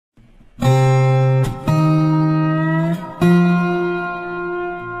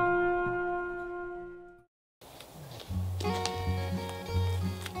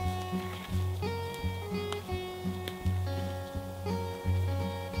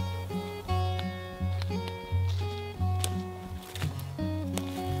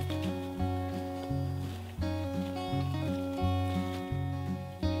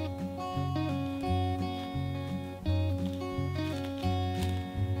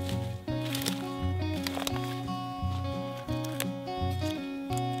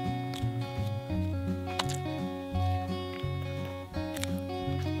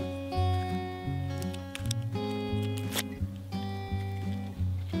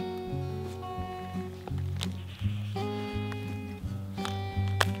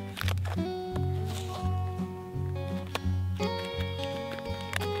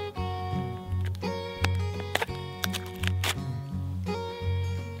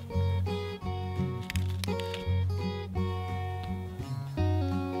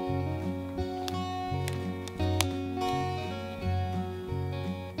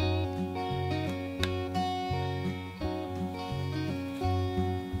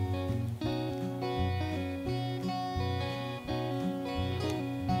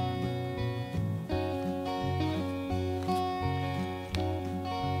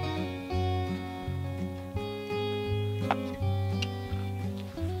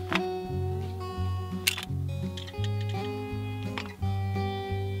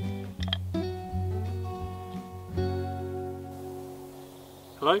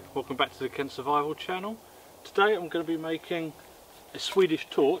Hello, welcome back to the Kent Survival channel. Today I'm going to be making a Swedish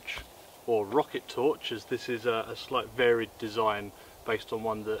torch, or rocket torch, as this is a slight varied design based on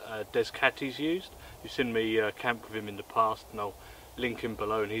one that Des Catty's used. You've seen me camp with him in the past, and I'll link him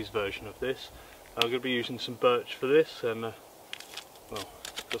below in his version of this. I'm going to be using some birch for this, and well,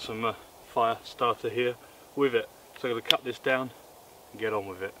 got some fire starter here with it. So I'm going to cut this down and get on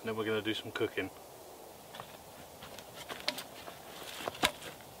with it, and then we're going to do some cooking.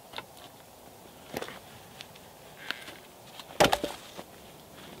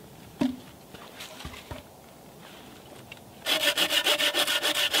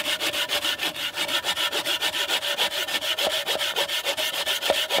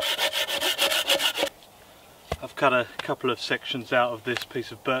 I've cut a couple of sections out of this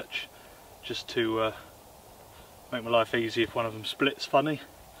piece of birch just to make my life easy if one of them splits funny,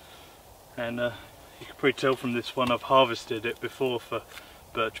 and you can probably tell from this one I've harvested it before for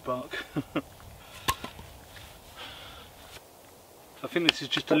birch bark. I think this is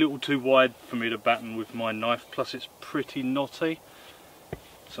just a little too wide for me to batten with my knife, plus it's pretty knotty,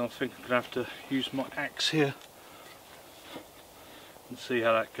 so I think I'm going to have to use my axe here and see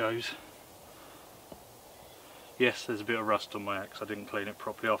how that goes. Yes, there's a bit of rust on my axe, I didn't clean it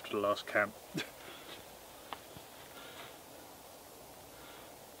properly after the last camp.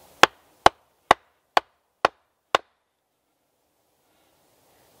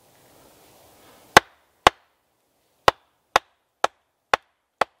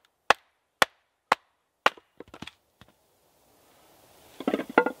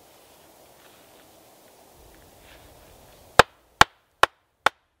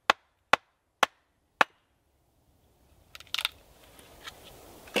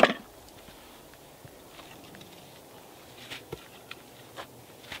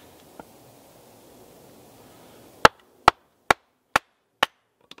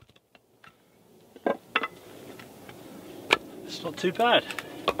 It's not too bad.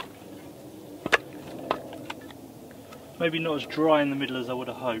 Maybe not as dry in the middle as I would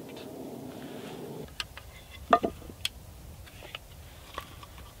have hoped.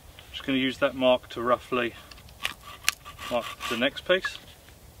 Just going to use that mark to roughly mark the next piece.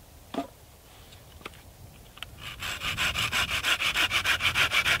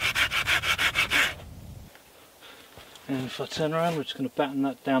 And if I turn around, we're just going to batten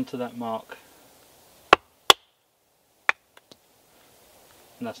that down to that mark.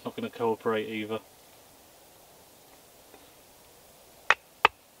 And that's not going to cooperate either.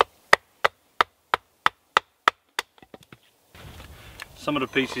 Some of the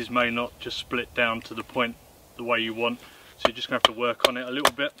pieces may not just split down to the point the way you want, so you're just going to have to work on it a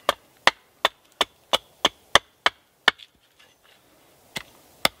little bit.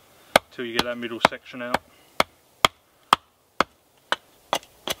 Until you get that middle section out.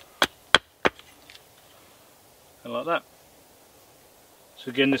 And like that. So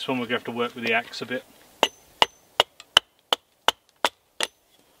again, this one we're going to have to work with the axe a bit.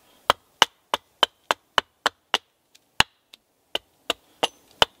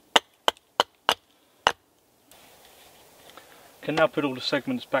 Can now put all the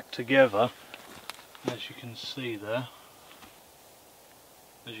segments back together. As you can see there,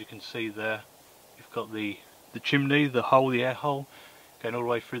 you've got the chimney, the hole, the air hole, going all the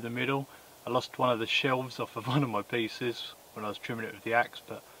way through the middle. I lost one of the shelves off of one of my pieces when I was trimming it with the axe,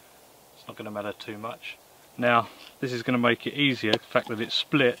 but it's not going to matter too much. Now this is going to make it easier, the fact that it's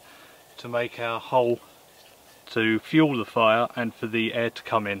split, to make our hole to fuel the fire and for the air to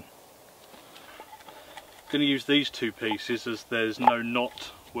come in. I'm going to use these two pieces as there's no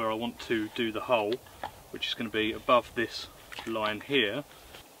knot where I want to do the hole, which is going to be above this line here.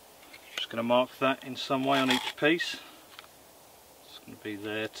 Just going to mark that in some way on each piece. It's going to be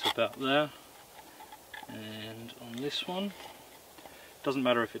there to about there. And on this one, doesn't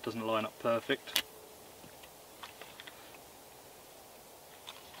matter if it doesn't line up perfect.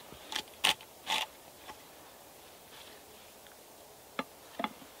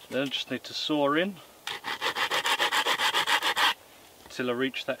 Then I just need to saw in until I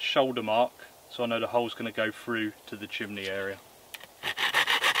reach that shoulder mark, so I know the hole's going to go through to the chimney area.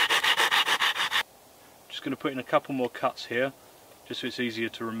 Just going to put in a couple more cuts here, just so it's easier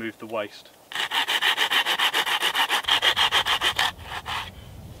to remove the waste.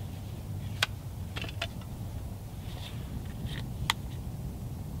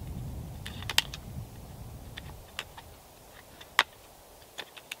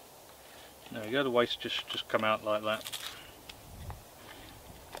 There we go, the waste just come out like that.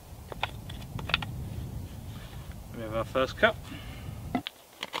 We have our first cut.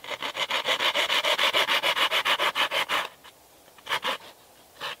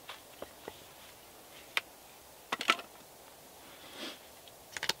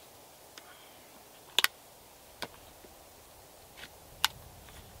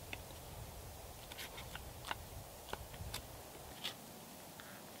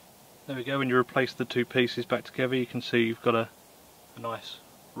 There we go, when you replace the two pieces back together you can see you've got a nice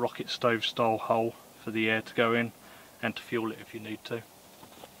rocket stove style hole for the air to go in and to fuel it if you need to.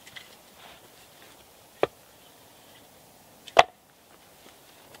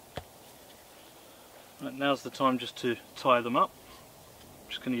 Right, now's the time just to tie them up. I'm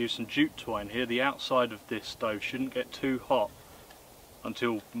just going to use some jute twine here. The outside of this stove shouldn't get too hot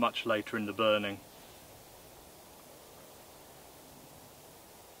until much later in the burning.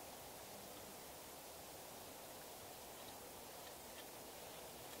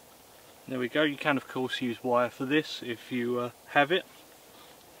 There we go. You can of course use wire for this if you have it.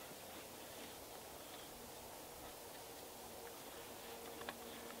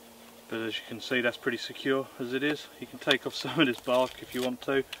 But as you can see, that's pretty secure as it is. You can take off some of this bark if you want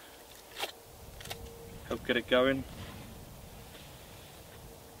to. Help get it going.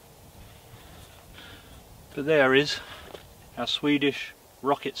 But there is our Swedish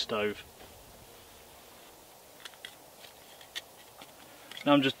rocket stove.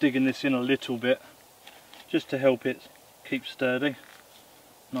 Now I'm just digging this in a little bit just to help it keep sturdy,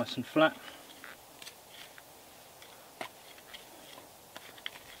 nice and flat.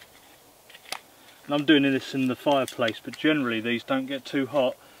 And I'm doing this in the fireplace, but generally these don't get too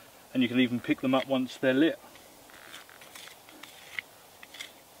hot and you can even pick them up once they're lit.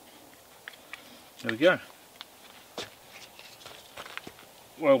 There we go.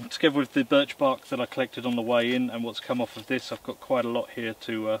 Well, together with the birch bark that I collected on the way in and what's come off of this, I've got quite a lot here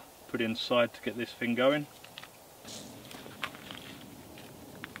to put inside to get this thing going.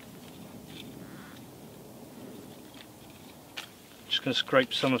 Just going to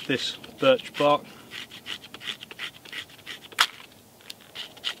scrape some of this birch bark.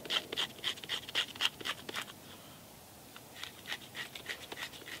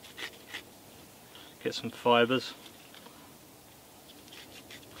 Get some fibres.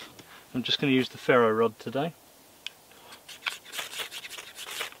 I'm just going to use the ferro rod today.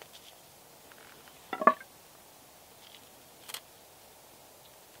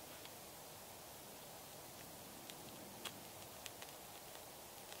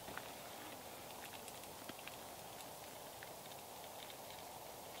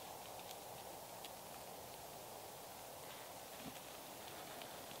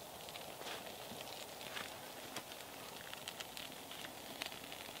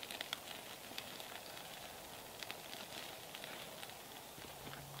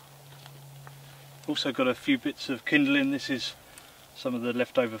 Also got a few bits of kindling. This is some of the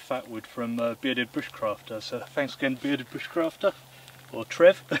leftover fat wood from Bearded Bushcrafter, so thanks again Bearded Bushcrafter, or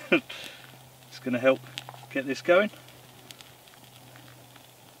Trev. It's going to help get this going.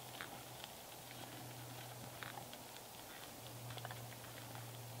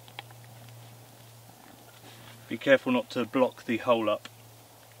 Be careful not to block the hole up,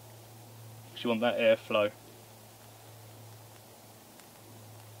 because you want that airflow.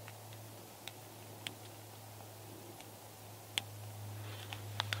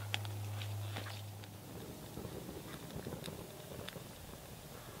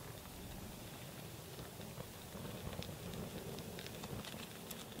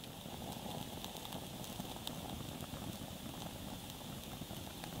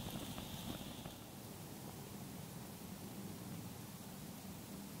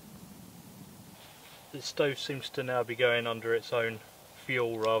 The stove seems to now be going under its own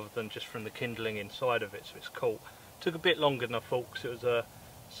fuel rather than just from the kindling inside of it, so it's cool. Took a bit longer than I thought because it was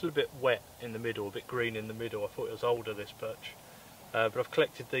still a bit wet in the middle, a bit green in the middle. I thought it was older, this birch. But I've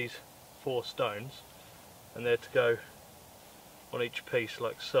collected these 4 stones and they're to go on each piece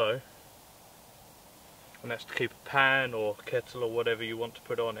like so. And that's to keep a pan or kettle or whatever you want to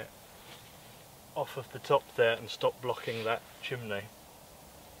put on it off of the top there and stop blocking that chimney.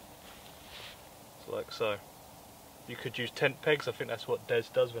 Like so. You could use tent pegs, I think that's what Des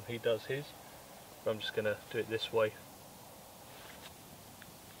does when he does his, but I'm just going to do it this way.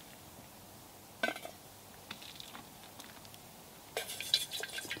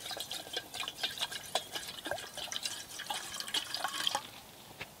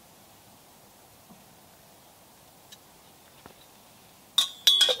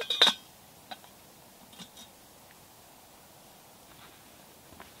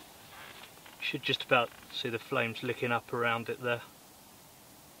 Should just about see the flames licking up around it there,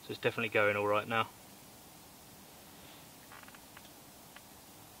 so it's definitely going all right now.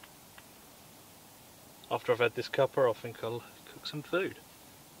 After I've had this cuppa, I think I'll cook some food.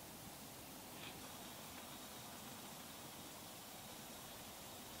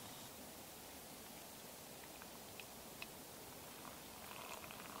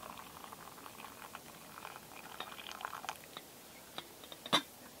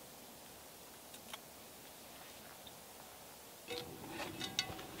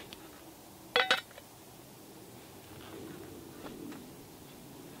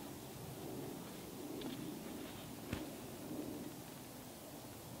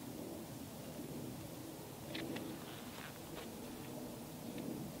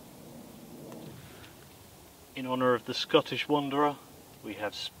 In honour of the Scottish wanderer, we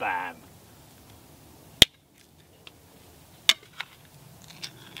have Spam.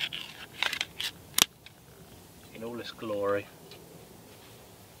 In all its glory.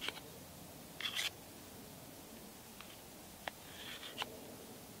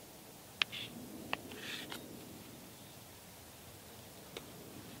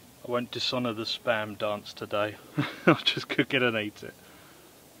 I won't dishonour the Spam dance today. I'll just cook it and eat it.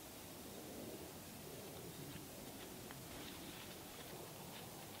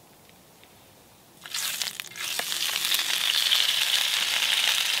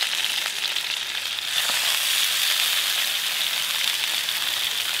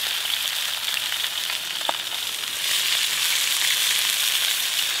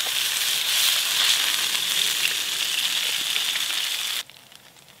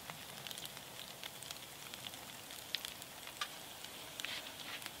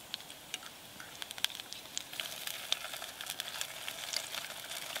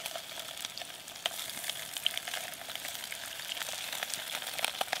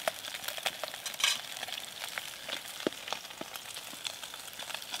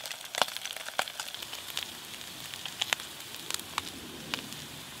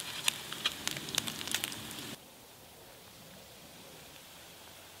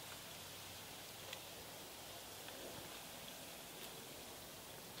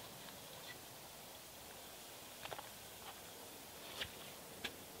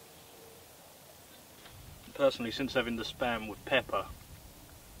 Personally, since having the Spam with pepper,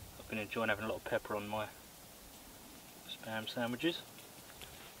 I've been enjoying having a lot of pepper on my Spam sandwiches.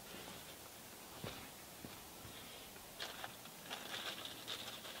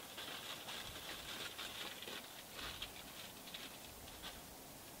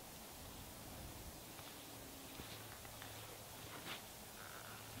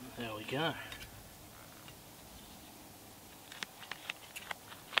 There we go.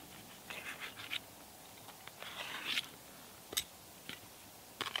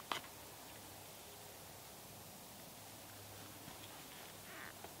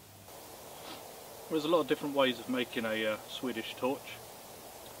 There's a lot of different ways of making a Swedish torch.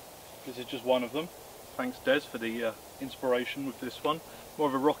 This is just one of them. Thanks Des for the inspiration with this one. More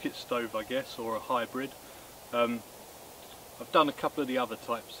of a rocket stove, I guess, or a hybrid. I've done a couple of the other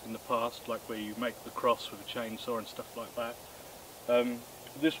types in the past, like where you make the cross with a chainsaw and stuff like that.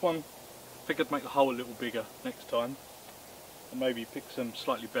 This one, I think I'd make the hole a little bigger next time, and maybe pick some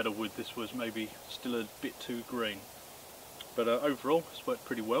slightly better wood. This was maybe still a bit too green, but overall it's worked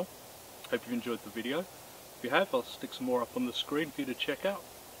pretty well. Hope you've enjoyed the video. If you have, I'll stick some more up on the screen for you to check out.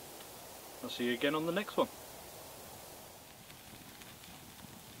 I'll see you again on the next one.